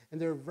baptized.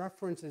 And there are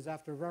references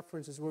after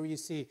references where you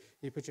see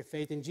you put your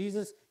faith in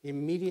Jesus,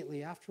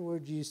 immediately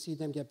afterwards you see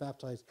them get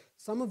baptized.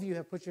 Some of you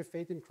have put your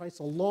faith in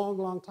Christ a long,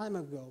 long time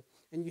ago,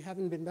 and you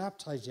haven't been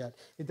baptized yet.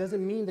 It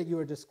doesn't mean that you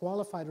are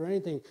disqualified or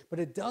anything, but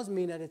it does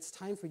mean that it's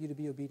time for you to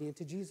be obedient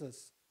to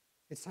Jesus.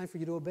 It's time for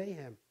you to obey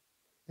him.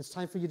 It's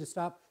time for you to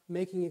stop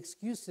making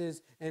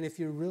excuses, and if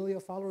you're really a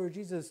follower of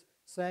Jesus,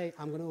 say,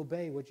 I'm going to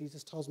obey what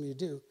Jesus tells me to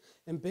do.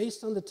 And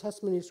based on the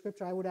testimony of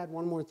Scripture, I would add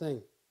one more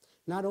thing.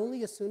 Not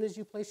only as soon as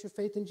you place your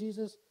faith in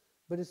Jesus,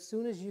 but as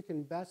soon as you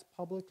can best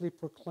publicly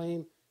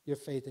proclaim your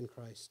faith in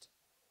Christ.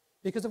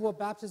 Because of what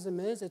baptism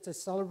is, it's a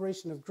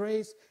celebration of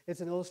grace,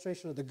 it's an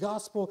illustration of the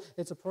gospel,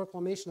 it's a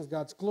proclamation of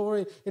God's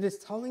glory. It is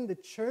telling the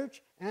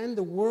church and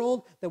the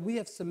world that we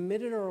have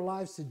submitted our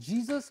lives to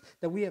Jesus,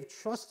 that we have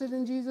trusted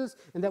in Jesus,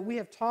 and that we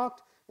have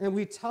talked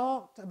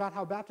about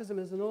how baptism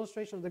is an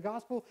illustration of the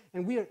gospel,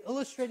 and we are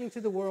illustrating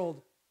to the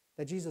world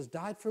that Jesus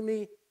died for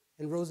me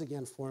and rose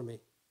again for me.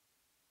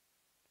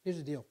 Here's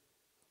the deal.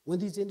 When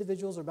these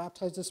individuals are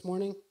baptized this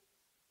morning,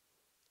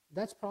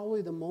 that's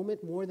probably the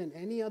moment more than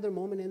any other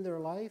moment in their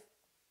life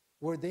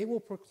where they will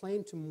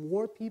proclaim to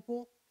more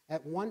people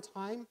at one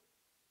time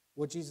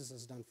what Jesus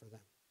has done for them.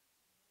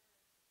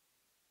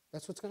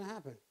 That's what's going to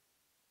happen.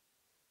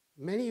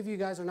 Many of you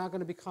guys are not going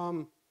to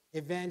become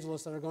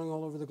evangelists that are going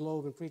all over the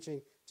globe and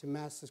preaching to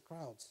massive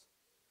crowds.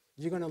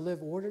 You're going to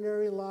live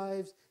ordinary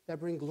lives that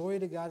bring glory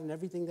to God in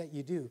everything that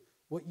you do.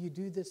 What you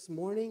do this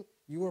morning,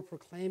 you are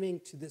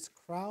proclaiming to this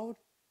crowd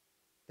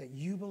that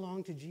you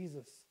belong to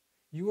Jesus.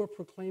 You are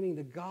proclaiming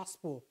the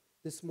gospel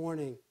this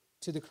morning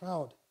to the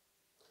crowd.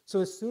 So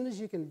as soon as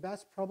you can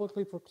best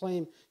publicly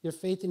proclaim your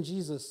faith in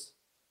Jesus,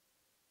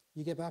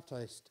 you get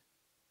baptized.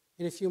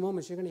 In a few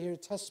moments, you're going to hear a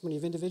testimony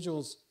of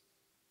individuals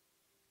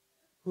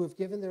who have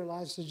given their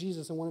lives to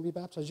Jesus and want to be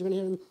baptized. You're going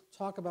to hear them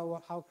talk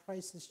about how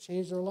Christ has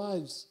changed their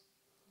lives.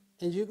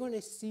 And you're going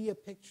to see a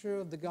picture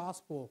of the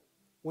gospel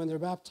when they're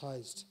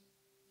baptized.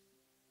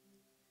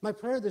 My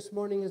prayer this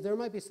morning is there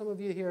might be some of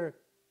you here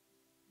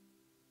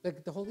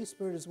that the Holy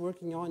Spirit is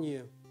working on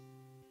you.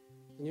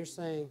 And you're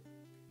saying,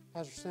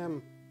 Pastor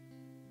Sam,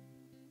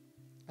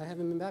 I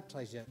haven't been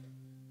baptized yet.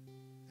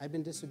 I've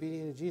been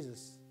disobedient to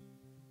Jesus.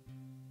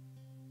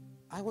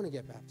 I want to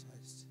get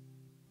baptized.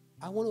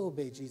 I want to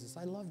obey Jesus.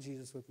 I love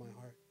Jesus with my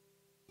heart.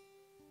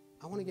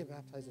 I want to get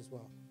baptized as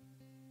well.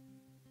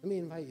 Let me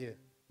invite you.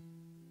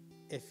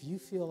 If you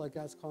feel like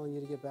God's calling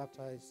you to get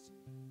baptized,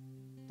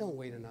 don't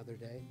wait another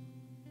day.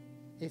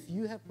 If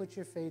you have put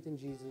your faith in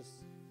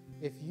Jesus,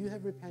 if you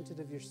have repented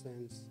of your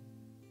sins,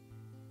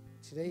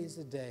 today is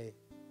the day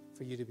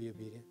for you to be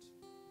obedient.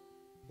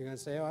 You're going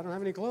to say, I don't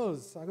have any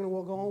clothes. I'm going to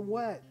go home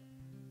wet.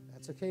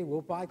 That's okay.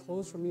 We'll buy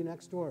clothes from you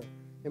next door.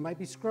 It might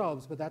be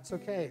scrubs, but that's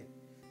okay.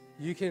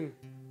 You can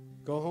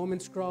go home in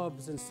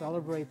scrubs and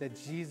celebrate that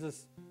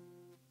Jesus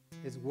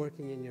is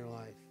working in your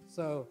life.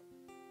 So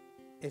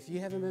if you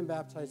haven't been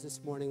baptized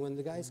this morning, when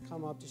the guys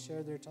come up to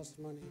share their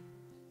testimony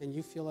and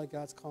you feel like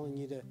God's calling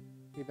you to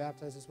be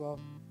baptized as well,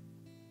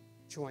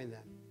 join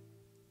them.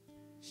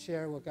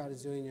 Share what God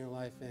is doing in your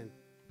life, and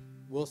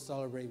we'll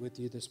celebrate with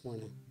you this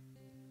morning.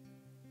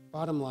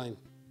 Bottom line,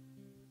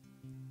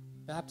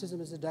 baptism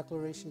is a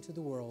declaration to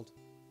the world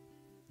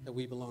that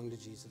we belong to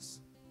Jesus.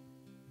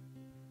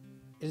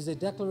 It is a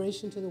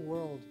declaration to the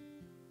world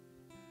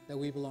that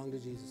we belong to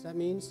Jesus. That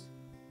means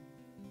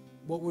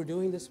what we're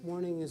doing this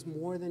morning is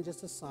more than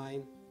just a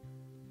sign.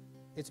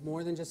 It's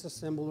more than just a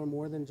symbol or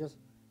more than just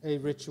a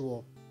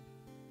ritual.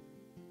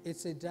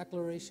 It's a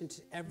declaration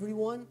to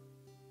everyone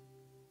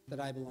that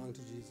I belong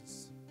to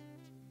Jesus.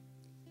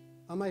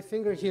 On my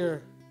finger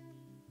here,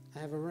 I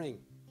have a ring.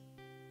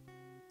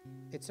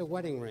 It's a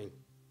wedding ring.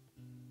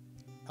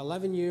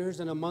 11 years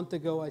and a month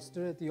ago, I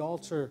stood at the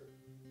altar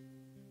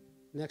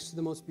next to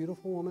the most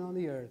beautiful woman on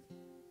the earth,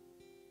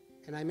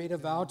 and I made a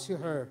vow to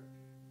her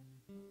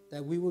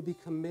that we would be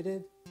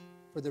committed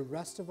for the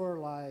rest of our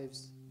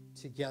lives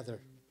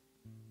together.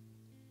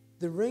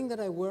 The ring that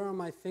I wear on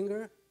my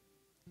finger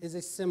is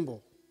a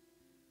symbol,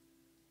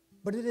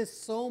 but it is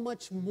so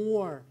much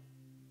more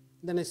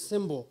than a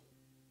symbol.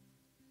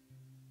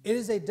 It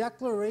is a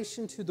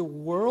declaration to the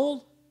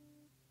world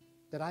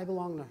that I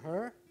belong to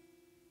her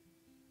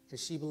and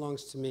she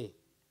belongs to me.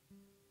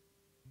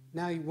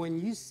 Now, when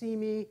you see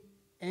me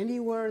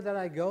anywhere that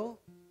I go,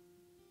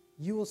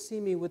 you will see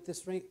me with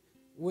this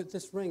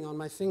ring on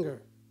my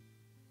finger.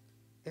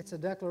 It's a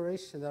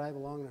declaration that I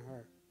belong to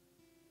her.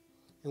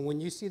 And when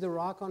you see the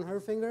rock on her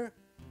finger,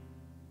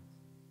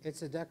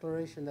 it's a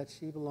declaration that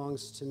she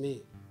belongs to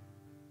me.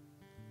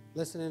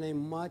 Listen, in a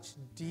much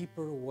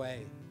deeper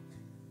way,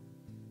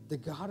 the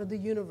God of the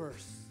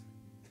universe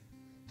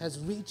has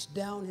reached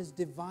down his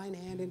divine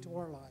hand into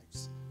our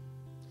lives.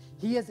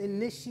 He has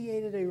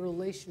initiated a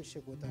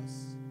relationship with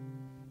us.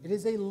 It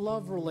is a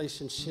love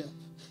relationship.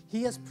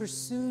 He has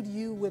pursued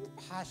you with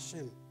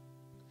passion.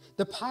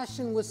 The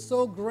passion was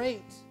so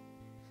great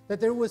that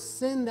there was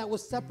sin that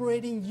was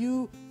separating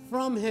you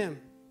from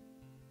him.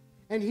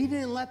 And he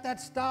didn't let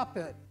that stop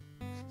it.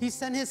 He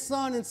sent his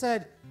son and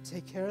said,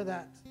 take care of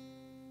that.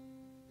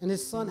 And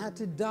his son had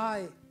to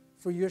die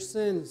for your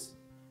sins.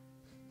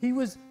 He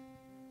has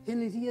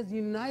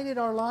united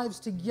our lives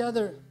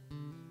together.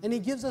 And he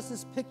gives us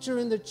this picture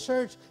in the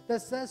church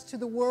that says to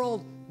the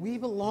world, we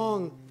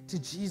belong to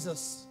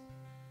Jesus.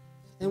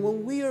 And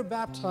when we are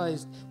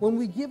baptized, when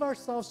we give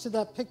ourselves to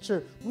that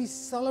picture, we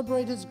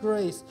celebrate his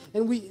grace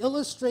and we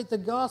illustrate the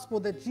gospel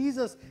that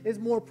Jesus is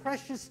more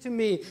precious to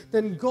me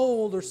than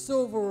gold or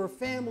silver or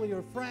family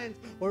or friends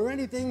or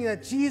anything,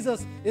 that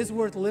Jesus is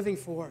worth living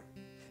for.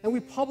 And we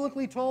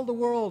publicly told the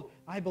world,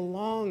 I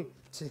belong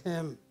to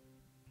him.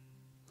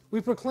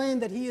 We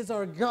proclaim that he is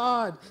our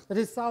God, that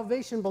his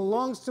salvation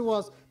belongs to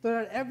us, so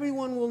that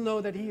everyone will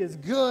know that he is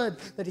good,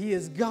 that he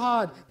is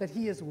God, that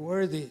he is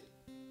worthy.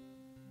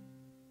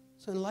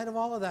 So in light of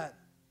all of that,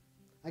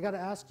 I got to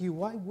ask you,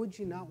 why would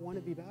you not want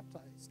to be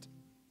baptized?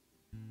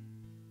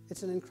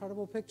 It's an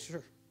incredible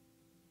picture.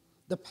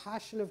 The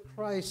passion of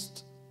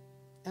Christ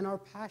and our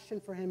passion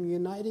for him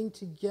uniting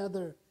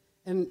together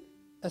and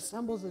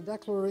assembles a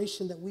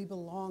declaration that we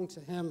belong to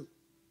him.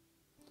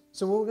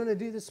 So what we're going to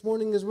do this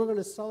morning is we're going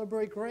to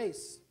celebrate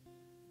grace.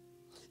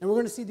 And we're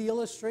going to see the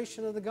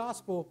illustration of the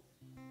gospel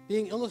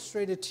being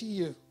illustrated to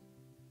you.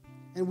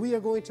 And we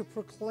are going to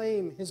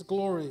proclaim his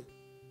glory.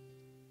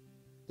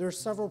 There are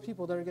several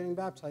people that are getting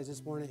baptized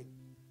this morning.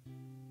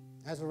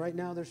 As of right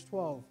now, there's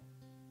 12.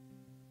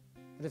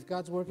 But if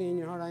God's working in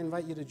your heart, I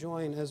invite you to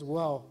join as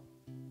well.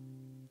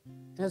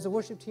 And as the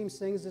worship team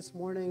sings this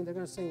morning, they're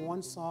going to sing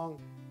one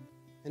song.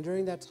 And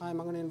during that time,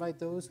 I'm going to invite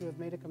those who have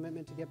made a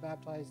commitment to get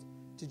baptized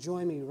to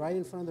join me right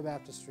in front of the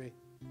baptistry.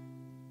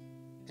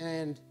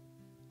 And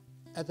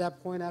at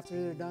that point, after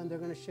they're done, they're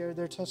going to share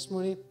their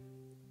testimony.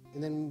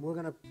 And then we're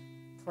going to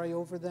pray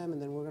over them,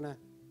 and then we're going to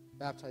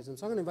baptize them.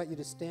 So I'm going to invite you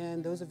to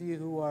stand. Those of you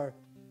who are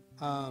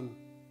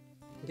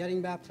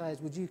getting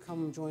baptized, would you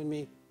come join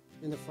me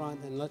in the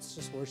front, and let's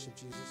just worship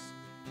Jesus.